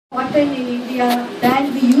cotton in India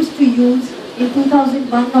than we used to use in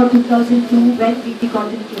 2001 or 2002 when BT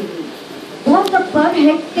cotton came in. Both the per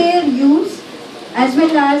hectare use as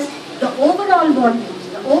well as the overall volumes.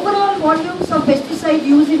 The overall volumes of pesticide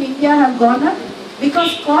use in India have gone up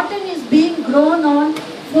because cotton is being grown on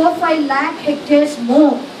 4-5 lakh hectares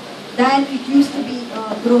more than it used to be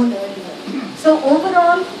grown earlier. So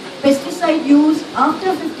overall pesticide use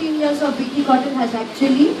after 15 years of BT cotton has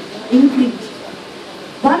actually increased.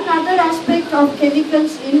 One other aspect of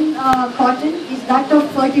chemicals in cotton is that of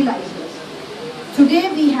fertilizers.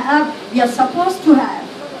 Today we are supposed to have,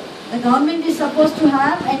 the government is supposed to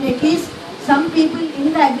have, and at least some people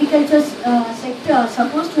in the agriculture sector are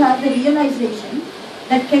supposed to have the realization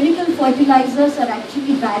that chemical fertilizers are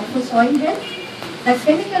actually bad for soil health. The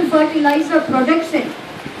chemical fertilizer production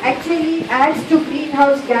actually adds to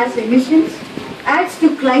greenhouse gas emissions, adds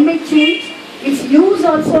to climate change, its use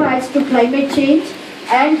also adds to climate change.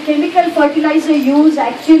 And chemical fertilizer use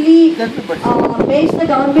actually makes the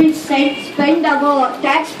government spend our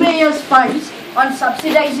taxpayers' funds on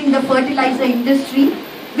subsidizing the fertilizer industry.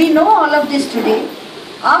 We know all of this today.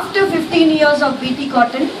 After 15 years of BT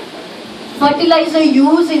cotton, fertilizer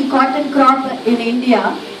use in cotton crop in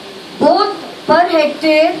India, both per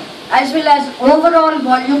hectare as well as overall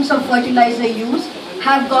volumes of fertilizer use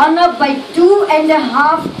have gone up by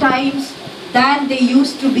 2.5 times than they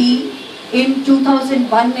used to be in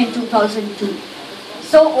 2001 and 2002.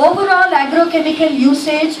 So overall agrochemical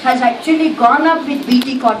usage has actually gone up with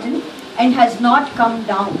BT cotton and has not come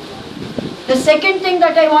down. The second thing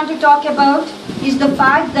that I want to talk about is the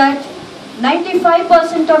fact that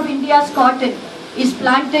 95% of India's cotton is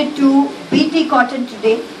planted to BT cotton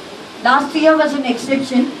today. Last year was an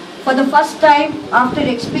exception. For the first time, after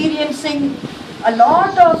experiencing a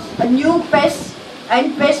lot of new pests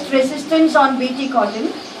and pest resistance on BT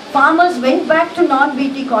cotton, farmers went back to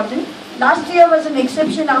non-BT cotton. Last year was an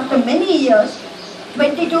exception after many years.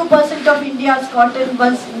 22% of India's cotton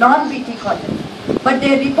was non-BT cotton. But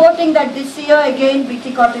they are reporting that this year again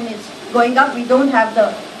BT cotton is going up. We don't have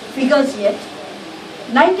the figures yet.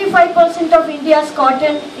 95% of India's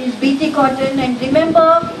cotton is BT cotton, and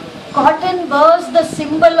remember, cotton was the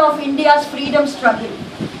symbol of India's freedom struggle.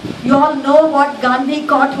 You all know what Gandhi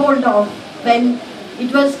caught hold of when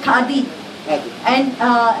it was khadi. And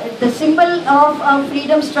the symbol of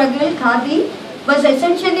freedom struggle, khadi, was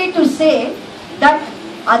essentially to say that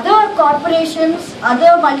other corporations,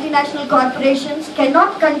 other multinational corporations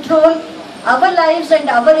cannot control our lives and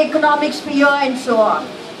our economic sphere and so on.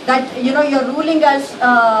 That, you know, you're ruling us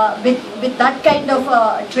with that kind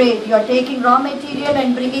of trade. You're taking raw material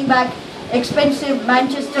and bringing back expensive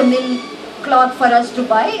Manchester mill cloth for us to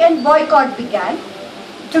buy, and boycott began.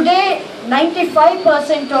 Today,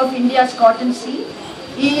 95% of India's cotton seed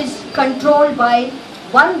is controlled by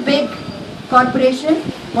one big corporation,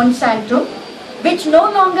 Monsanto, which no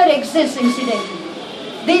longer exists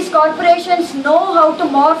incidentally. These corporations know how to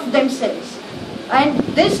morph themselves. And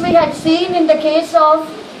this we had seen in the case of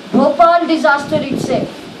Bhopal disaster itself.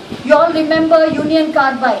 You all remember Union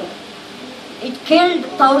Carbide. It killed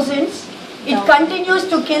thousands. It continues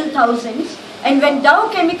to kill thousands. And when Dow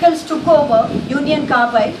Chemicals took over Union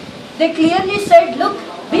Carbide, they clearly said, look,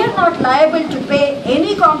 we are not liable to pay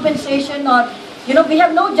any compensation, or, you know, we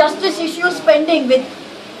have no justice issues pending with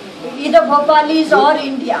either Bhopalis or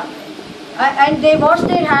India. And they washed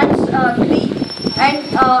their hands clean. And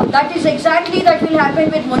that is exactly that will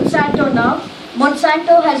happen with Monsanto now.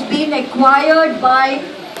 Monsanto has been acquired by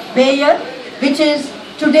Bayer, which is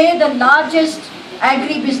today the largest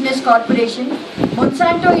agri-business corporation.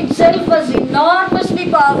 Monsanto itself was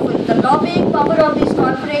enormously powerful. The lobbying power of these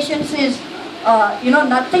corporations is,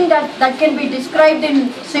 nothing that can be described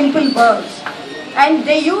in simple words. And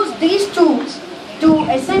they use these tools to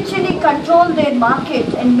essentially control their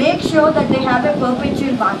market and make sure that they have a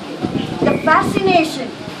perpetual market. The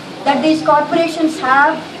fascination that these corporations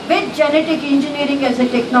have with genetic engineering as a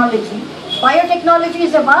technology. Biotechnology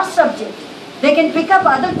is a vast subject. They can pick up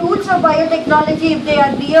other tools of biotechnology if they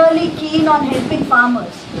are really keen on helping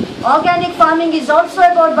farmers. Organic farming is also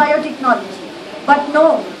about biotechnology. But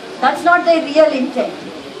no, that's not their real intent.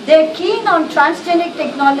 They're keen on transgenic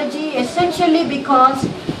technology essentially because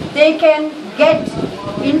they can get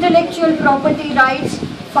intellectual property rights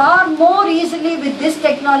far more easily with this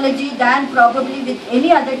technology than probably with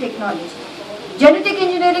any other technology. Genetic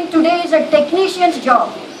engineering today is a technician's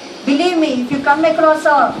job. Believe me, if you come across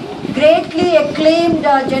a greatly acclaimed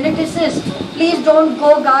geneticist, please don't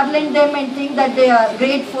go garland them and think that they are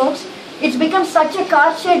great folks. It's become such a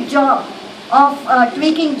car-shaped job of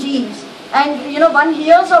tweaking genes. And you know, one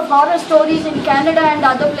hears of horror stories in Canada and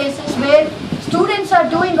other places where students are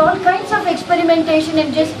doing all kinds of experimentation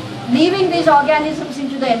and just leaving these organisms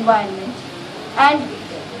into the environment. And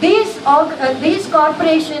these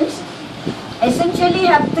corporations essentially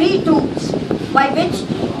have three tools by which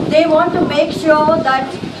they want to make sure that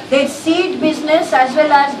their seed business as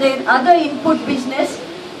well as their other input business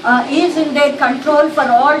is in their control for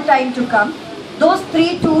all time to come. Those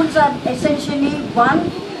three tools are essentially: one,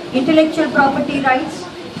 intellectual property rights,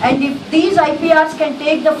 and if these IPRs can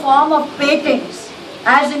take the form of patents,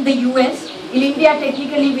 as in the US, in India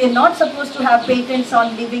technically we are not supposed to have patents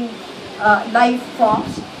on living life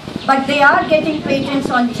forms, but they are getting patents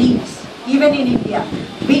on genes, even in India.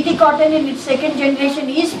 BT cotton in its second generation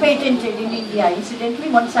is patented in India. Incidentally,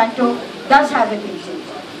 Monsanto does have a patent.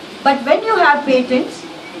 But when you have patents,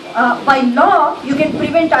 by law, you can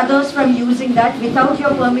prevent others from using that without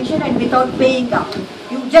your permission and without paying up.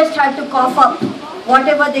 You just have to cough up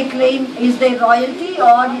whatever they claim is their royalty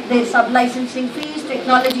or their sub-licensing fees,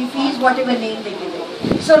 technology fees, whatever name they give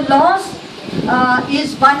it. So laws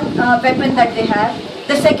is one weapon that they have.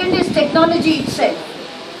 The second is technology itself.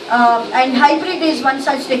 And hybrid is one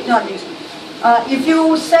such technology. If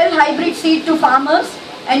you sell hybrid seed to farmers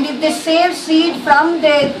and if they save seed from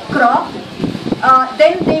their crop,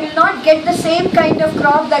 then they will not get the same kind of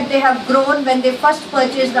crop that they have grown when they first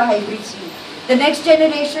purchased the hybrid seed. The next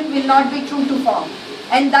generation will not be true to form.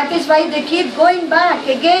 And that is why they keep going back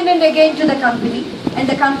again and again to the company, and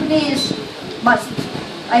the company is must.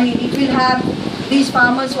 I mean, it will have these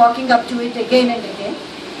farmers walking up to it again and again.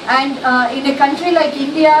 And in a country like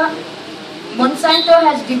India, Monsanto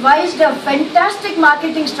has devised a fantastic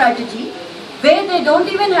marketing strategy where they don't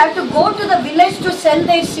even have to go to the village to sell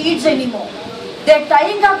their seeds anymore. They're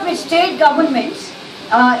tying up with state governments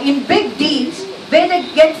in big deals where they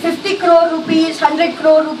get 50 crore rupees, 100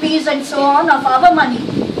 crore rupees and so on of our money.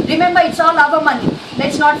 Remember, it's all our money.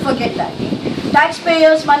 Let's not forget that.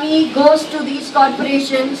 Taxpayers' money goes to these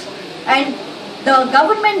corporations, and the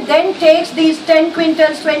government then takes these 10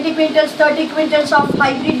 quintals, 20 quintals, 30 quintals of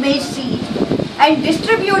hybrid maize seed and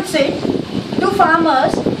distributes it to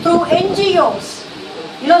farmers through NGOs.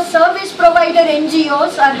 You know, service provider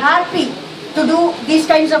NGOs are happy to do these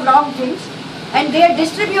kinds of wrong things, and they are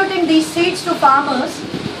distributing these seeds to farmers,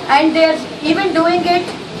 and they are even doing it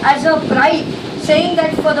as a bribe, saying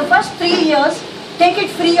that for the first 3 years, take it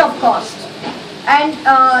free of cost. And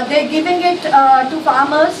they're giving it to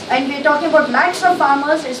farmers, and we're talking about lakhs of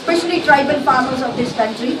farmers, especially tribal farmers of this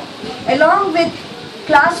country, along with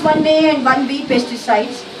class 1A and 1B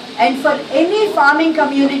pesticides. And for any farming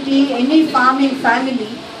community, any farming family,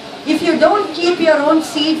 if you don't keep your own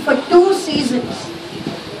seed for 2 seasons,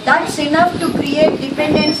 that's enough to create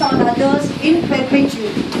dependence on others in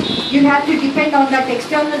perpetuity. You have to depend on that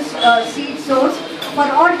external seed source for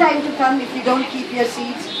all time to come if you don't keep your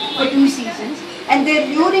seeds for 2 seasons. And they're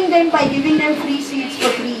luring them by giving them free seeds for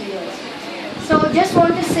 3 years. So just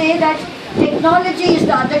want to say that technology is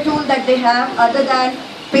the other tool that they have other than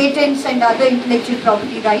patents and other intellectual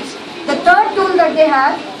property rights. The third tool that they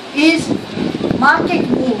have is market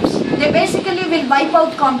moves. They basically will wipe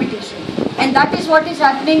out competition. And that is what is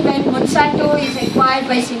happening when Monsanto is acquired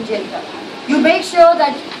by Syngenta. You make sure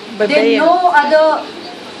that there are no other.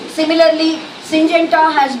 Similarly,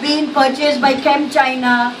 Syngenta has been purchased by Chem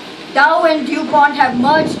China. Dow and DuPont have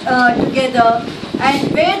merged together, and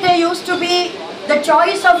where there used to be the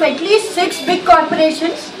choice of at least 6 big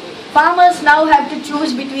corporations, farmers now have to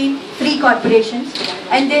choose between 3 corporations.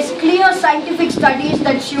 And there's clear scientific studies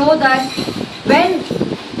that show that when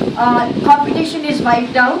competition is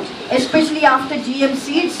wiped out, especially after GM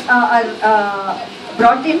seeds are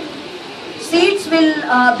brought in, seeds will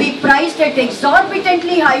be priced at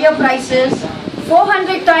exorbitantly higher prices,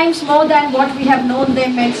 400 times more than what we have known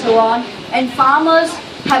them and so on, and farmers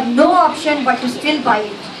have no option but to still buy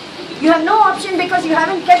it. You have no option because you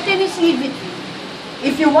haven't kept any seed with you.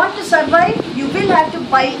 If you want to survive, you will have to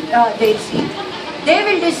buy their seed. They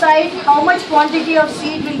will decide how much quantity of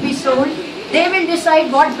seed will be sold. They will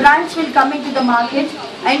decide what brands will come into the market.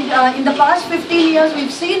 And in the past 15 years,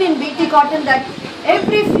 we've seen in BT cotton that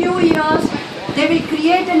every few years, they will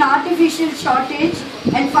create an artificial shortage,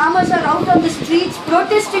 and farmers are out on the streets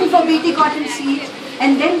protesting for BT cotton seeds,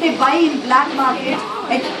 and then they buy in black market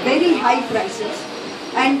at very high prices.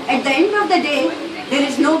 And at the end of the day, there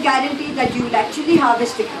is no guarantee that you will actually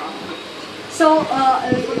harvest a crop. So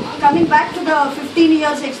coming back to the 15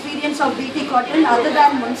 years experience of BT cotton, other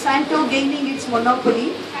than Monsanto gaining its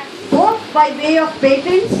monopoly, both by way of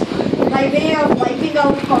patents, by way of wiping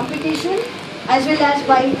out competition, as well as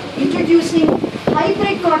by introducing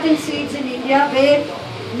hybrid cotton seeds in India, where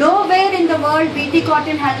nowhere in the world BT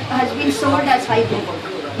cotton has been sold as hybrid.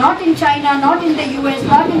 not in China, not in the US,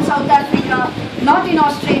 not in South Africa, not in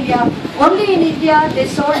Australia. Only in India they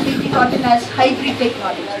sold BT cotton as hybrid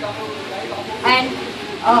technology. And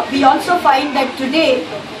we also find that today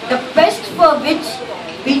the pest for which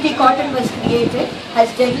BT cotton was created has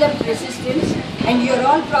developed resistance, and you're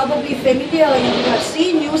all probably familiar, you have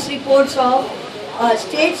seen news reports of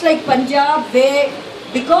states like Punjab where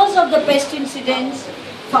because of the pest incidents,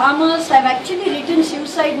 farmers have actually written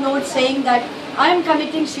suicide notes saying that I am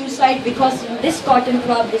committing suicide because in this cotton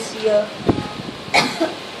crop this year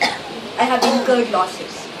I have incurred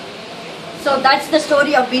losses. So that's the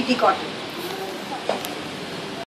story of BT cotton.